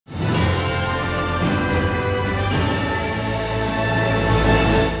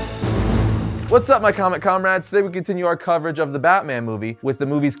What's up, my comic comrades? Today we continue our coverage of the Batman movie with the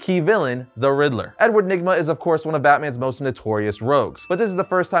movie's key villain, the Riddler. Edward Nygma is of course one of Batman's most notorious rogues, but this is the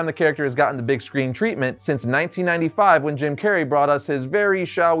first time the character has gotten the big screen treatment since 1995 when Jim Carrey brought us his very,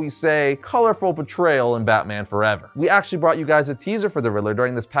 shall we say, colorful portrayal in Batman Forever. We actually brought you guys a teaser for the Riddler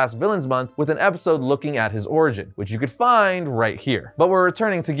during this past Villains Month with an episode looking at his origin, which you could find right here. But we're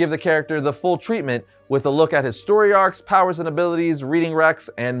returning to give the character the full treatment with a look at his story arcs, powers and abilities, reading recs,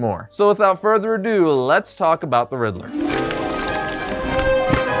 and more. So without further ado, let's talk about the Riddler. The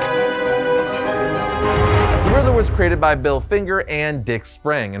Riddler was created by Bill Finger and Dick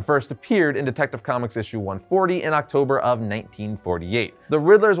Sprang and first appeared in Detective Comics issue 140 in October of 1948. The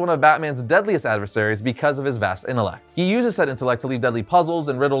Riddler is one of Batman's deadliest adversaries because of his vast intellect. He uses said intellect to leave deadly puzzles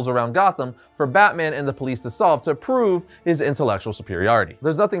and riddles around Gotham for Batman and the police to solve to prove his intellectual superiority.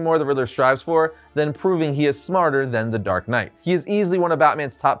 There's nothing more the Riddler strives for than proving he is smarter than the Dark Knight. He is easily one of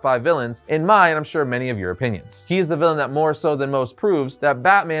Batman's top 5 villains, in my and I'm sure many of your opinions. He is the villain that more so than most proves that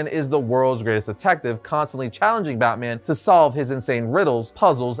Batman is the world's greatest detective, constantly challenging Batman to solve his insane riddles,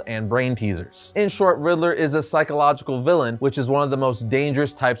 puzzles, and brain teasers. In short, Riddler is a psychological villain, which is one of the most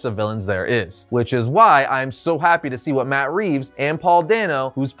dangerous types of villains there is, which is why I'm so happy to see what Matt Reeves and Paul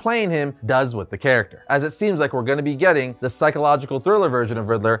Dano, who's playing him, does with the character, as it seems like we're going to be getting the psychological thriller version of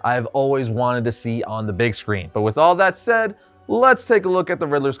Riddler I've always wanted to see on the big screen. But with all that said, let's take a look at the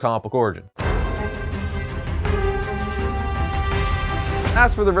Riddler's comic book origin.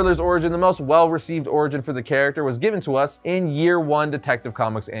 As for the Riddler's origin, the most well-received origin for the character was given to us in Year 1 Detective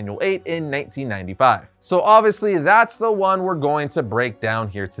Comics Annual 8 in 1995. So obviously that's the one we're going to break down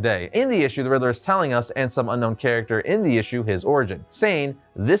here today. In the issue, the Riddler is telling us and some unknown character in the issue his origin, saying,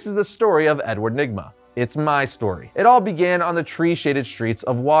 "This is the story of Edward Nygma. It's my story." It all began on the tree-shaded streets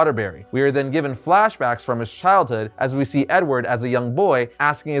of Waterbury. We are then given flashbacks from his childhood as we see Edward as a young boy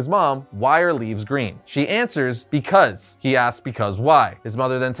asking his mom why are leaves green. She answers, because. He asks because why. His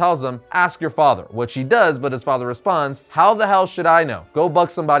mother then tells him, ask your father, which he does, but his father responds, how the hell should I know? Go bug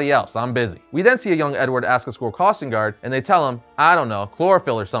somebody else, I'm busy. We then see a young Edward ask a school crossing guard and they tell him, I don't know,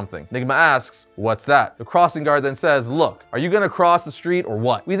 chlorophyll or something. Nygma asks, what's that? The crossing guard then says, look, are you gonna cross the street or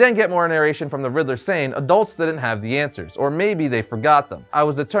what? We then get more narration from the Riddler saying adults didn't have the answers, or maybe they forgot them. I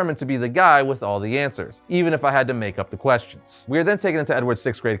was determined to be the guy with all the answers, even if I had to make up the questions. We are then taken into Edward's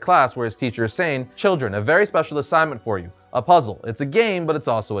 6th grade class where his teacher is saying, children, a very special assignment for you. A puzzle. It's a game, but it's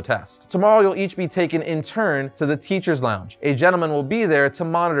also a test. Tomorrow you'll each be taken in turn to the teacher's lounge. A gentleman will be there to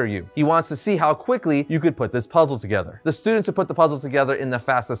monitor you. He wants to see how quickly you could put this puzzle together. The student to put the puzzle together in the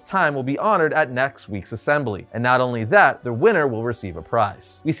fastest time will be honored at next week's assembly. And not only that, the winner will receive a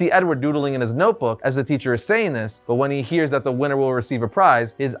prize. We see Edward doodling in his notebook as the teacher is saying this, but when he hears that the winner will receive a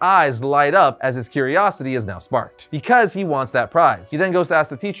prize, his eyes light up as his curiosity is now sparked. Because he wants that prize. He then goes to ask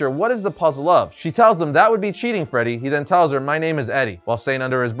the teacher, what is the puzzle of? She tells him that would be cheating, Freddy. He then tells her, my name is Eddie, while saying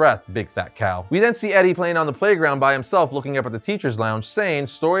under his breath, big fat cow. We then see Eddie playing on the playground by himself looking up at the teacher's lounge saying,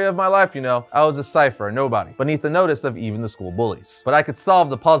 story of my life, you know, I was a cipher, a nobody, beneath the notice of even the school bullies. But I could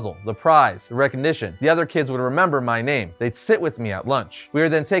solve the puzzle, the prize, the recognition. The other kids would remember my name. They'd sit with me at lunch. We are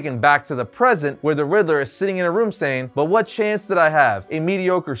then taken back to the present where the Riddler is sitting in a room saying, but what chance did I have? A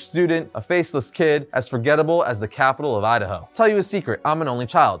mediocre student, a faceless kid, as forgettable as the capital of Idaho. Tell you a secret, I'm an only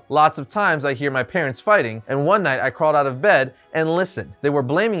child. Lots of times I hear my parents fighting, and one night I crawled out of bed and listened. They were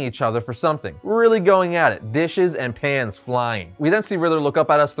blaming each other for something. Really going at it. Dishes and pans flying. We then see Riddler look up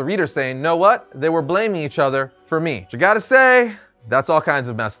at us, the reader, saying, know what? They were blaming each other for me. But you gotta say, that's all kinds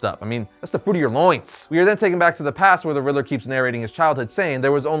of messed up. I mean, that's the fruit of your loins. We are then taken back to the past where the Riddler keeps narrating his childhood saying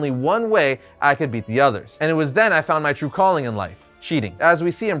there was only one way I could beat the others. And it was then I found my true calling in life. Cheating. As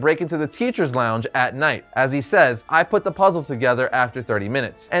we see him break into the teacher's lounge at night. As he says, I put the puzzle together after 30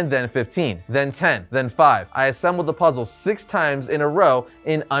 minutes, and then 15, then 10, then 5. I assembled the puzzle 6 times in a row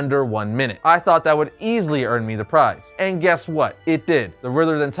in under 1 minute. I thought that would easily earn me the prize. And guess what? It did. The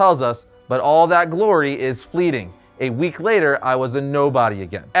Riddler then tells us, but all that glory is fleeting. A week later, I was a nobody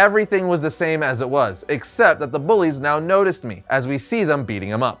again. Everything was the same as it was, except that the bullies now noticed me, as we see them beating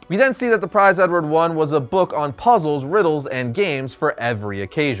him up. We then see that the prize Edward won was a book on puzzles, riddles, and games for every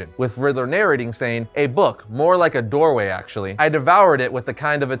occasion, with Riddler narrating saying, a book, more like a doorway actually. I devoured it with the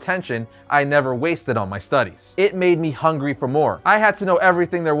kind of attention I never wasted on my studies. It made me hungry for more. I had to know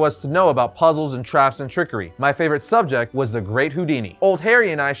everything there was to know about puzzles and traps and trickery. My favorite subject was the Great Houdini. Old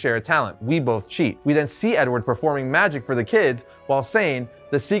Harry and I share a talent. We both cheat. We then see Edward performing magic for the kids while saying,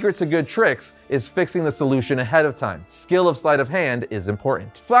 the secret to good tricks is fixing the solution ahead of time. Skill of sleight of hand is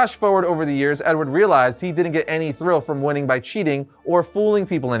important. Flash forward over the years, Edward realized he didn't get any thrill from winning by cheating or fooling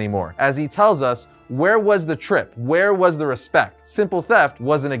people anymore. As he tells us, Where was the trip? Where was the respect? Simple theft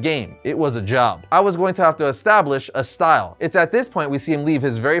wasn't a game, it was a job. I was going to have to establish a style. It's at this point we see him leave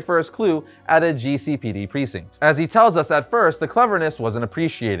his very first clue at a GCPD precinct. As he tells us at first, the cleverness wasn't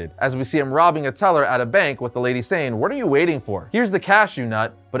appreciated, as we see him robbing a teller at a bank with the lady saying, "What are you waiting for? Here's the cash, you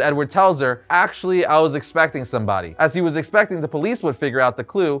nut." But Edward tells her, "Actually, I was expecting somebody," as he was expecting the police would figure out the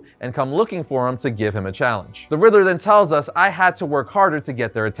clue and come looking for him to give him a challenge. The Riddler then tells us, "I had to work harder to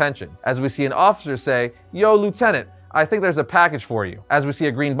get their attention," as we see an officer say, "Yo, Lieutenant, I think there's a package for you," as we see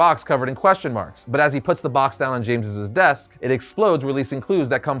a green box covered in question marks. But as he puts the box down on James's desk, it explodes, releasing clues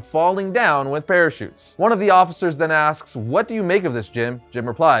that come falling down with parachutes. One of the officers then asks, "What do you make of this, Jim?" Jim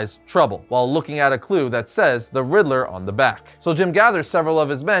replies, "Trouble," while looking at a clue that says the Riddler on the back. So Jim gathers several of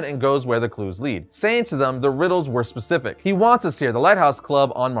his men and goes where the clues lead, saying to them the riddles were specific. He wants us here, the Lighthouse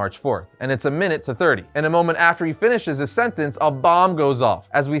Club, on March 4th, and it's a minute to 30. And a moment after he finishes his sentence, a bomb goes off,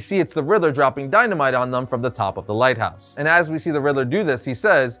 as we see it's the Riddler dropping dynamite on them from the top of the lighthouse. And as we see the Riddler do this, he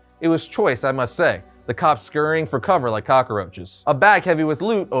says, "It was choice, I must say. The cops scurrying for cover like cockroaches. A bag heavy with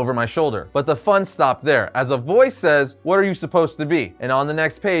loot over my shoulder." But the fun stopped there, as a voice says, "What are you supposed to be?" And on the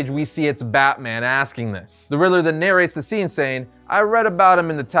next page, we see it's Batman asking this. The Riddler then narrates the scene saying, "I read about him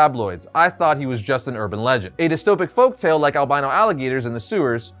in the tabloids. I thought he was just an urban legend. A dystopic folktale like albino alligators in the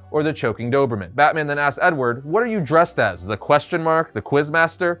sewers or the choking Doberman." Batman then asks Edward, "What are you dressed as? The question mark? The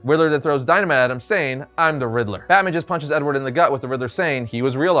Quizmaster?" Riddler then throws dynamite at him saying, "I'm the Riddler." Batman just punches Edward in the gut with the Riddler saying, "He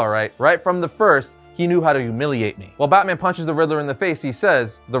was real alright. Right from the first, he knew how to humiliate me." While Batman punches the Riddler in the face, he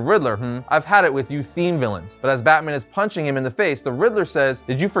says, "The Riddler, I've had it with you theme villains." But as Batman is punching him in the face, the Riddler says,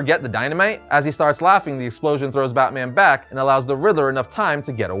 "Did you forget the dynamite?" As he starts laughing, the explosion throws Batman back and allows the Riddler enough time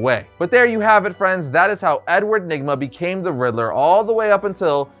to get away. But there you have it, friends. That is how Edward Nygma became the Riddler all the way up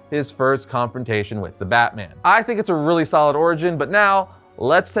until his first confrontation with the Batman. I think it's a really solid origin, but now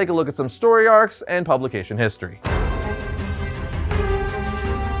let's take a look at some story arcs and publication history.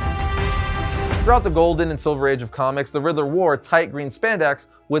 Throughout the golden and silver age of comics, the Riddler wore tight green spandex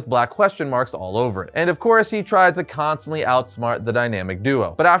with black question marks all over it. And of course, he tried to constantly outsmart the dynamic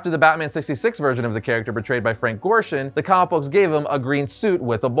duo. But after the Batman 66 version of the character portrayed by Frank Gorshin, the comic books gave him a green suit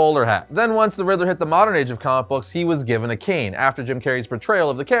with a bowler hat. Then once the Riddler hit the modern age of comic books, he was given a cane after Jim Carrey's portrayal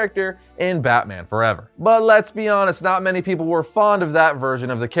of the character in Batman Forever. But let's be honest, not many people were fond of that version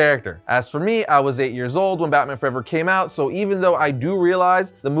of the character. As for me, I was 8 years old when Batman Forever came out, so even though I do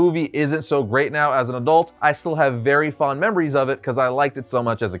realize the movie isn't so great now as an adult, I still have very fond memories of it because I liked it so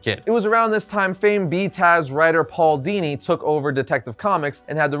much as a kid. It was around this time famed B-Taz writer Paul Dini took over Detective Comics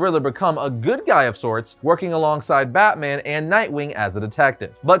and had the Riddler become a good guy of sorts, working alongside Batman and Nightwing as a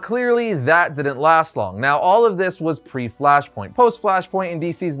detective. But clearly that didn't last long. Now all of this was pre-Flashpoint. Post-Flashpoint in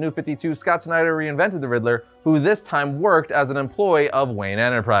DC's New 52, Scott Snyder reinvented the Riddler, who this time worked as an employee of Wayne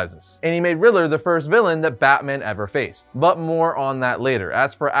Enterprises. And he made Riddler the first villain that Batman ever faced. But more on that later.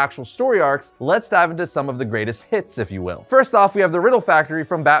 As for actual story arcs, let's dive into some of the greatest hits, if you will. First off, we have the Riddle Factory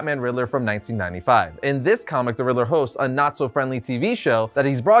from Batman Riddler from 1995. In this comic, the Riddler hosts a not-so-friendly TV show that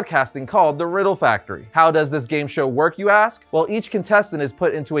he's broadcasting called The Riddle Factory. How does this game show work, you ask? Well, each contestant is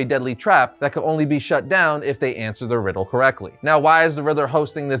put into a deadly trap that can only be shut down if they answer the riddle correctly. Now, why is the Riddler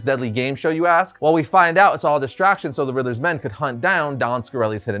hosting this deadly game show, you ask? Well, we find out it's all a distraction so the Riddler's men could hunt down Don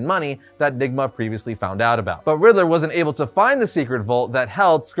Scarelli's hidden money that Nygma previously found out about. But Riddler wasn't able to find the secret vault that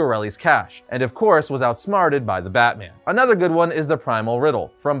held Scarelli's cash, and of course was outsmarted by the Batman. Another good one is the Primal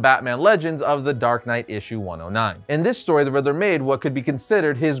Riddle from Batman Legends of the Dark Knight issue 109. In this story, the Riddler made what could be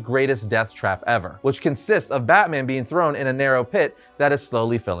considered his greatest death trap ever, which consists of Batman being thrown in a narrow pit that is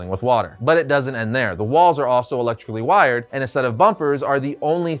slowly filling with water. But it doesn't end there. The walls are also electrically wired, and a set of bumpers are the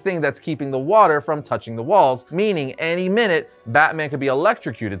only thing that's keeping the water from touching the walls, meaning any minute, Batman could be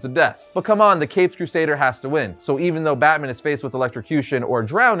electrocuted to death. But come on, the Caped Crusader has to win. So even though Batman is faced with electrocution or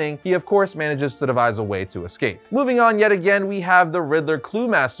drowning, he of course manages to devise a way to escape. Moving on yet again, we have the Riddler Clue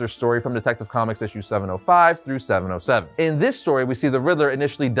Master story from Detective Comics issue 705 through 707. In this story, we see the Riddler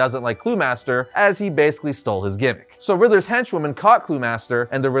initially doesn't like Clue Master as he basically stole his gimmick. So Riddler's henchwoman caught Clue Master,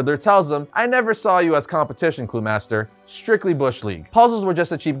 and the Riddler tells him, "I never saw you as competition, Clue Master. Strictly Bush League. Puzzles were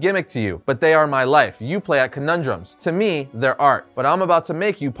just a cheap gimmick to you, but they are my life. You play at conundrums. To me, they're art, but I'm about to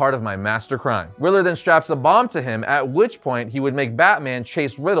make you part of my master crime." Riddler then straps a bomb to him, at which point he would make Batman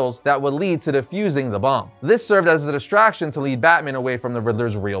chase riddles that would lead to defusing the bomb. This served as a distraction to lead Batman away from the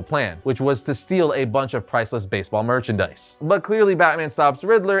Riddler's real plan, which was to steal a bunch of priceless baseball merchandise. But clearly Batman stops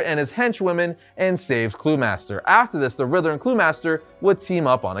Riddler and his henchwomen and saves Clue Master. After this, the Riddler and Clue Master would team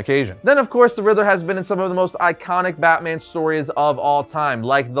up on occasion. Then of course the Riddler has been in some of the most iconic Batman stories of all time,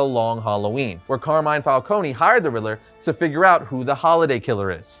 like The Long Halloween, where Carmine Falcone hired the Riddler to figure out who the Holiday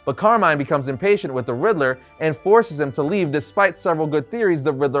Killer is. But Carmine becomes impatient with the Riddler and forces him to leave despite several good theories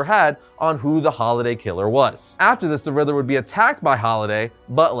the Riddler had on who the Holiday Killer was. After this, the Riddler would be attacked by Holiday,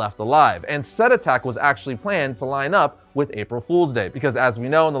 but left alive, and said attack was actually planned to line up with April Fool's Day, because as we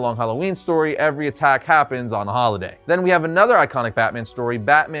know in the Long Halloween story, every attack happens on a holiday. Then we have another iconic Batman story,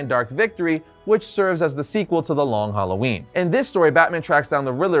 Batman Dark Victory, which serves as the sequel to the Long Halloween. In this story, Batman tracks down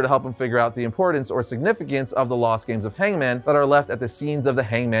the Riddler to help him figure out the importance or significance of the lost games of Hangman that are left at the scenes of the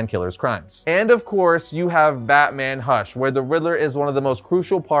Hangman Killer's crimes. And of course, you have Batman Hush, where the Riddler is one of the most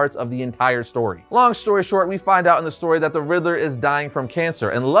crucial parts of the entire story. Long story short, we find out in the story that the Riddler is dying from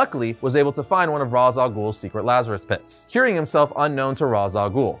cancer and luckily was able to find one of Ra's al Ghul's secret Lazarus pits, curing himself unknown to Ra's al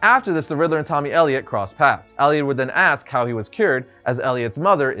Ghul. After this, the Riddler and Tommy Elliot cross paths. Elliot would then ask how he was cured, as Elliot's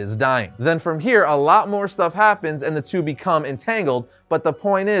mother is dying. Then from here, a lot more stuff happens and the two become entangled, but the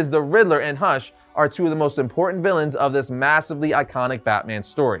point is the Riddler and Hush are two of the most important villains of this massively iconic Batman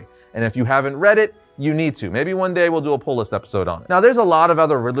story. And if you haven't read it, you need to. Maybe one day we'll do a pull list episode on it. Now, there's a lot of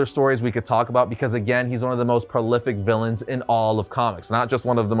other Riddler stories we could talk about because, again, he's one of the most prolific villains in all of comics, not just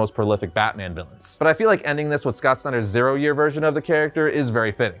one of the most prolific Batman villains. But I feel like ending this with Scott Snyder's zero-year version of the character is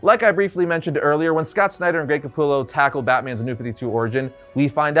very fitting. Like I briefly mentioned earlier, when Scott Snyder and Greg Capullo tackle Batman's New 52 origin, we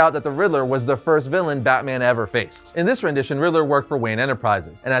find out that the Riddler was the first villain Batman ever faced. In this rendition, Riddler worked for Wayne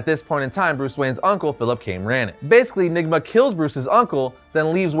Enterprises, and at this point in time, Bruce Wayne's uncle, Philip Kane, ran it. Basically, Nigma kills Bruce's uncle,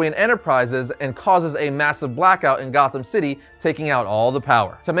 then leaves Wayne Enterprises and causes a massive blackout in Gotham City, taking out all the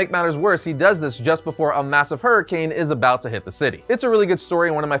power. To make matters worse, he does this just before a massive hurricane is about to hit the city. It's a really good story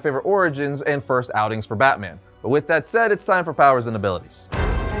and one of my favorite origins and first outings for Batman. But with that said, it's time for powers and abilities.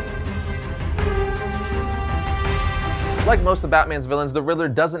 Like most of Batman's villains, the Riddler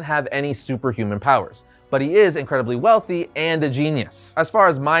doesn't have any superhuman powers, but he is incredibly wealthy and a genius. As far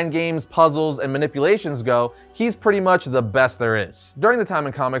as mind games, puzzles, and manipulations go, he's pretty much the best there is. During the time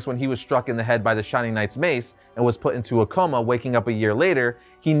in comics when he was struck in the head by the Shining Knight's mace and was put into a coma, waking up a year later,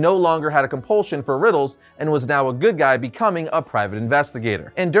 he no longer had a compulsion for riddles and was now a good guy, becoming a private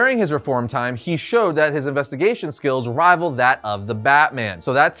investigator. And during his reform time, he showed that his investigation skills rival that of the Batman.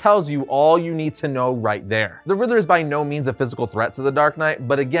 So that tells you all you need to know right there. The Riddler is by no means a physical threat to the Dark Knight,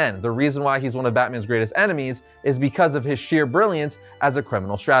 but again, the reason why he's one of Batman's greatest enemies is because of his sheer brilliance as a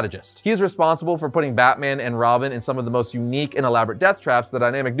criminal strategist. He's responsible for putting Batman and Robin in some of the most unique and elaborate death traps the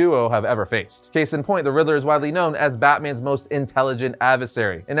dynamic duo have ever faced. Case in point, the Riddler is widely known as Batman's most intelligent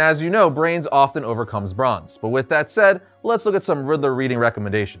adversary. And as you know, brains often overcomes bronze. But with that said, let's look at some Riddler reading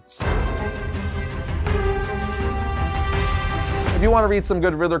recommendations. If you want to read some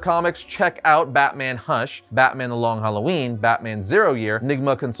good Riddler comics, check out Batman Hush, Batman the Long Halloween, Batman Zero Year,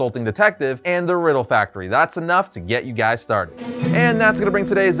 Enigma Consulting Detective, and The Riddle Factory. That's enough to get you guys started. And that's going to bring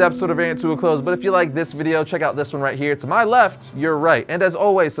today's episode of Variant to a close. But if you like this video, check out this one right here. To my left, your right. And as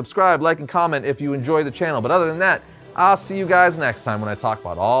always, subscribe, like, and comment if you enjoy the channel. But other than that, I'll see you guys next time when I talk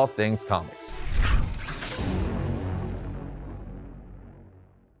about all things comics.